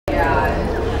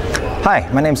Hi,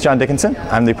 my name is John Dickinson.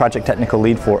 I'm the project technical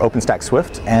lead for OpenStack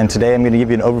Swift, and today I'm going to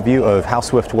give you an overview of how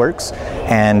Swift works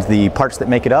and the parts that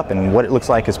make it up and what it looks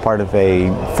like as part of a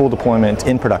full deployment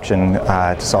in production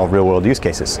to solve real-world use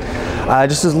cases.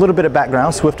 Just as a little bit of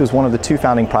background, Swift was one of the two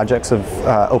founding projects of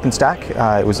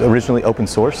OpenStack. It was originally open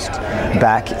sourced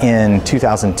back in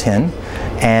 2010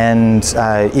 and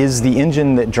is the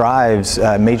engine that drives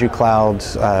major cloud,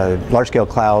 large-scale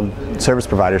cloud service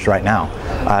providers right now,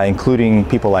 including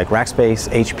people like Rackspace,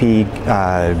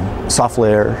 HP,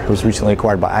 Software, who was recently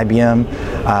acquired by IBM,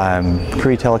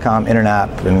 Cree Telecom, Internap,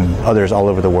 and others all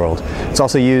over the world. It's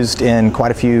also used in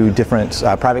quite a few different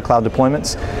private cloud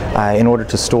deployments in order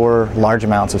to store large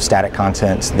amounts of static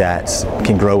content that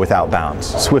can grow without bounds.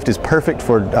 Swift is perfect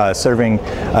for serving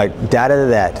data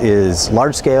that is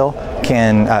large scale,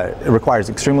 requires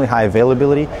extremely high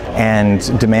availability,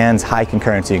 and demands high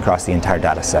concurrency across the entire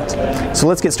data set. So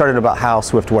let's get started about how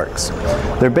Swift works.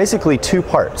 There are basically two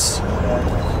parts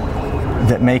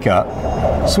that make up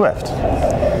Swift.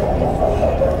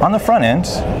 On the front end,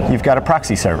 you've got a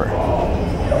proxy server.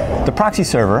 The proxy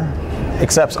server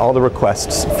accepts all the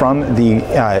requests from the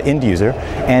end user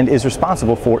and is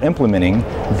responsible for implementing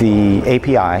the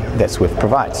API that Swift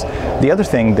provides. The other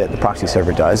thing that the proxy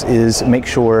server does is make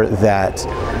sure that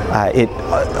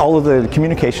all of the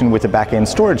communication with the back-end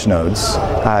storage nodes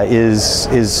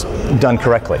is done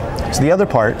correctly. So the other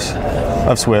part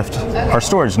of Swift are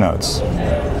storage nodes.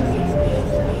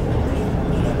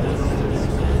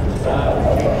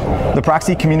 The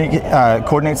proxy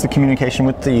coordinates the communication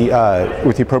with the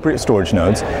appropriate storage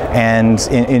nodes and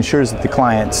ensures that the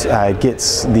client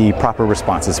gets the proper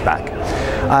responses back.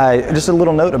 Just a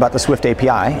little note about the Swift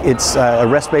API. It's a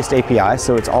REST-based API,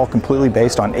 so it's all completely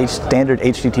based on standard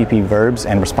HTTP verbs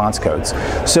and response codes.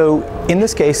 So in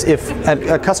this case, if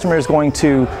a customer is going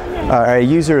to, or a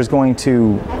user is going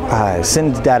to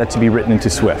send data to be written into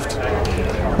Swift,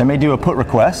 they may do a put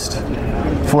request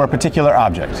for a particular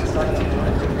object.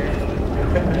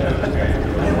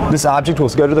 This object will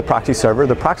go to the proxy server.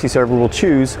 The proxy server will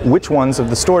choose which ones of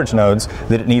the storage nodes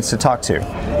that it needs to talk to.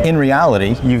 In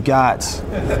reality, you've got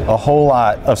a whole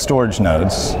lot of storage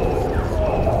nodes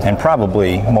and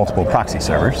probably multiple proxy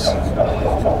servers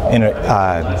in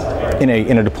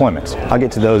a deployment. I'll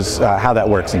get to those, how that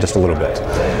works in just a little bit.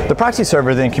 The proxy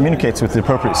server then communicates with the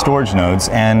appropriate storage nodes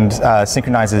and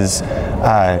synchronizes,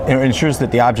 ensures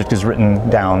that the object is written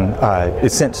down,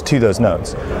 is sent to those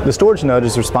nodes. The storage node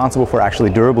is responsible for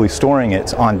actually durably storing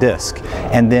it on disk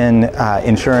and then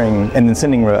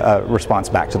sending a response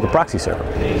back to the proxy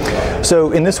server.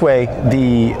 So in this way,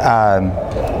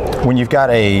 when you've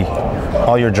got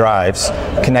all your drives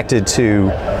connected to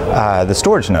the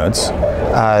storage nodes,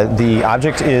 the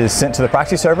object is sent to the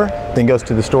proxy server, then goes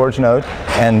to the storage node,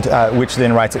 and which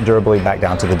then writes it durably back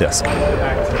down to the disk.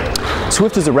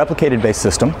 Swift is a replicated-based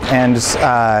system, and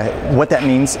what that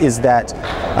means is that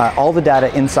all the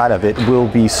data inside of it will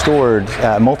be stored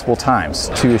multiple times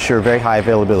to assure very high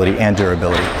availability and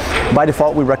durability. By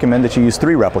default, we recommend that you use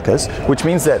 3 replicas, which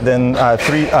means that then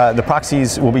the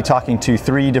proxies will be talking to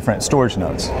 3 different storage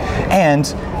nodes. And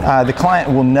the client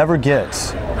will never get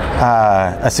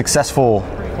a successful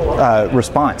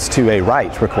response to a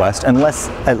write request unless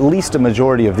at least a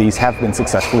majority of these have been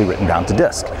successfully written down to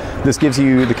disk. This gives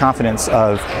you the confidence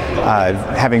of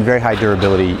having very high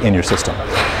durability in your system.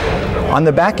 On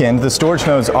the back end, the storage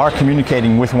nodes are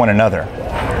communicating with one another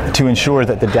to ensure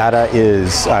that the data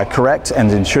is correct and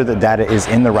ensure that data is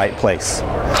in the right place.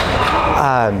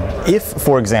 If,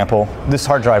 for example, this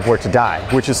hard drive were to die,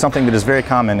 which is something that is very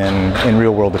common in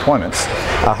real-world deployments,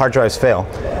 hard drives fail,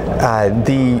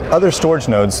 the other storage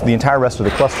nodes, the entire rest of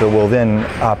the cluster, will then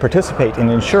participate in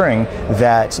ensuring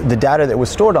that the data that was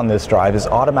stored on this drive is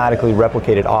automatically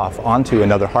replicated off onto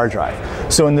another hard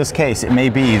drive. So in this case, it may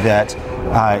be that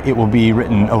it will be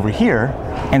written over here,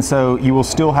 and so you will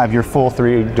still have your full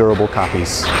 3 durable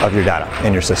copies of your data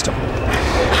in your system.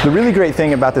 The really great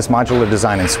thing about this modular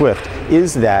design in Swift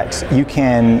is that you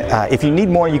can, if you need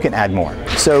more, you can add more.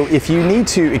 So if you need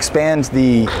to expand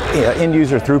the end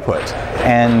user throughput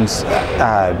and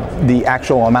the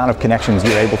actual amount of connections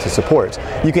you're able to support,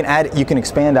 you can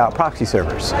expand out proxy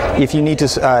servers. If you need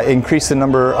to increase the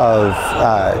number of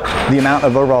the amount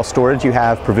of overall storage you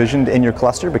have provisioned in your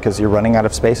cluster because you're running out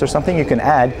of space or something, you can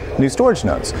add new storage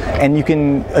nodes, and you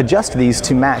can adjust these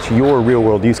to match your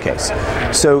real-world use case.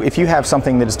 So if you have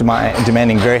something that is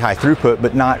demanding very high throughput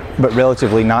but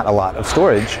relatively not a lot of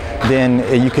storage,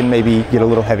 then you can maybe get a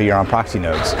little heavier on proxy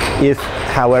nodes. If,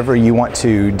 however, you want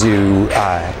to do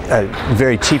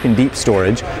very cheap and deep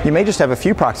storage. You may just have a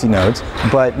few proxy nodes,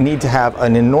 but need to have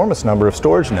an enormous number of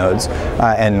storage nodes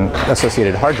and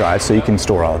associated hard drives so you can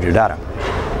store all of your data.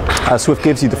 Swift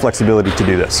gives you the flexibility to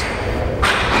do this.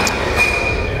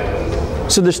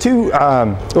 So there's two,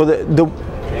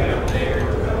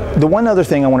 the one other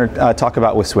thing I want to talk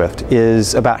about with Swift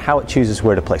is about how it chooses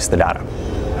where to place the data.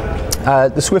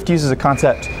 The Swift uses a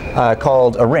concept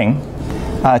called a ring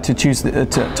to choose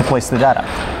to place the data.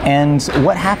 And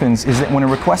what happens is that when a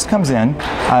request comes in,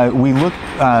 we look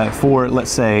for,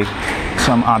 let's say,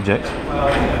 some object.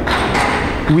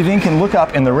 We then can look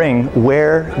up in the ring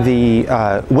where the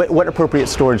what appropriate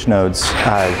storage nodes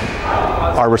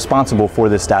are responsible for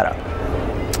this data.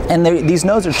 And these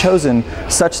nodes are chosen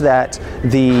such that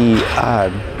they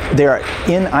are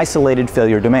in isolated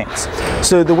failure domains.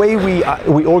 So the way we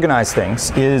organize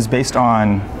things is based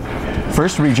on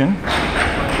first region,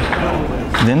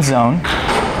 then zone,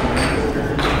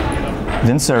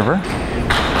 then server,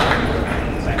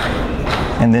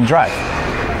 and then drive.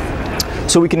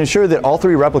 So we can ensure that all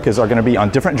three replicas are going to be on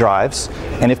different drives,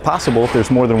 and if possible, if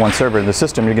there's more than one server in the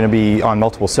system, you're going to be on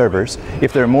multiple servers.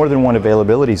 If there are more than one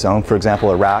availability zone, for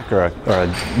example, a rack or a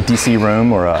DC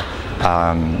room or a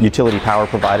utility power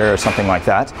provider or something like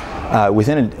that,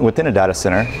 within a data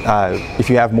center, if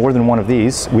you have more than one of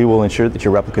these, we will ensure that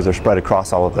your replicas are spread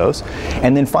across all of those.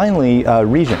 And then finally,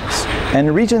 regions.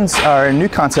 And regions are a new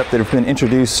concept that have been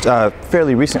introduced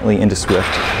fairly recently into Swift.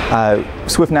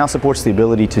 Swift now supports the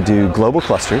ability to do global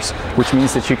clusters, which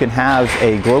means that you can have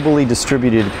a globally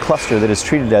distributed cluster that is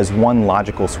treated as one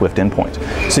logical Swift endpoint.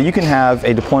 So you can have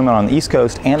a deployment on the East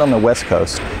Coast and on the West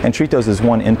Coast and treat those as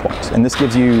one endpoint. And this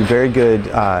gives you very good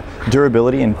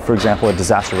durability in, for example, a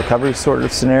disaster recovery sort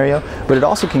of scenario, but it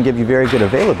also can give you very good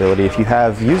availability if you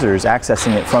have users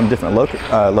accessing it from different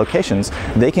locations.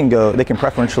 They can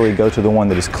preferentially go to the one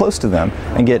that is close to them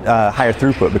and get higher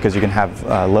throughput because you can have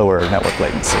lower network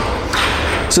latency.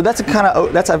 So that's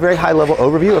a very high level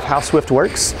overview of how Swift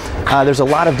works. There's a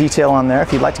lot of detail on there.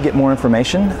 If you'd like to get more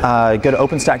information, go to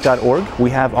openstack.org.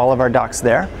 We have all of our docs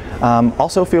there.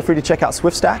 Also, feel free to check out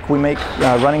SwiftStack. We make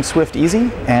running Swift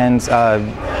easy and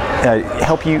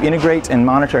help you integrate and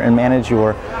monitor and manage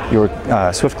your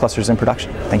Swift clusters in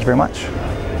production. Thank you very much.